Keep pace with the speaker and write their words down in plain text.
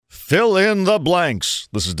Fill in the blanks.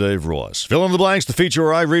 This is Dave Ross. Fill in the blanks, the feature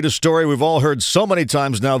where I read a story we've all heard so many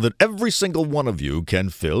times now that every single one of you can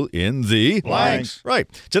fill in the blanks. Right.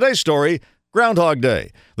 Today's story, Groundhog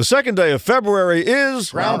Day. The second day of February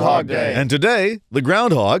is Groundhog Day. And today, the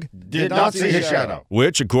groundhog did not see his shadow.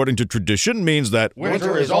 Which, according to tradition, means that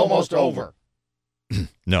winter is almost over.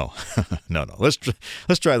 No. Let's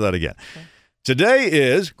try that again. Today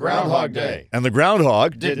is Groundhog Day. And the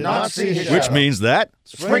groundhog did not see his shadow. Which means that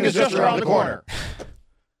spring is just around the corner.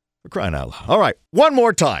 We're crying out loud. All right, one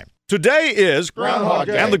more time. Today is Groundhog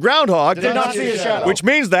Day. And the groundhog did not see his shadow. Which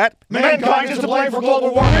means that mankind is to blame for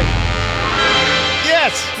global warming.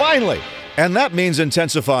 Yes, finally. And that means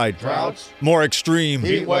intensified droughts, more extreme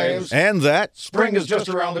heat waves, and that spring is just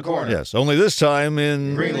around the corner. Yes, only this time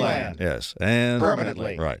in Greenland. Yes, and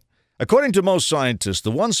permanently. Right. According to most scientists, the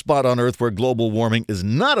one spot on Earth where global warming is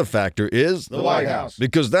not a factor is the White House.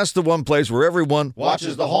 Because that's the one place where everyone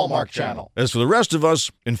watches the Hallmark Channel. As for the rest of us,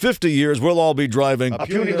 in 50 years, we'll all be driving a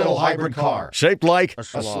puny little hybrid car. Shaped like a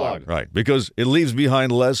slug. Right, because it leaves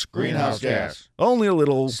behind less greenhouse gas. Only a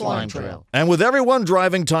little slime trail. And with everyone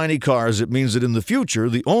driving tiny cars, it means that in the future,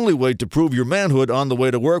 the only way to prove your manhood on the way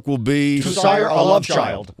to work will be to sire a love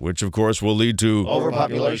child. Which, of course, will lead to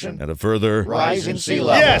overpopulation and a further rise in sea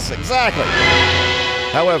level. Yes, exactly.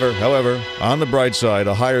 However, on the bright side,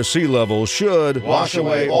 a higher sea level should wash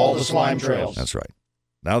away all the slime trails. That's right.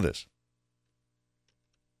 Now this.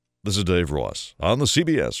 This is Dave Ross on the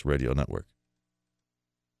CBS Radio Network.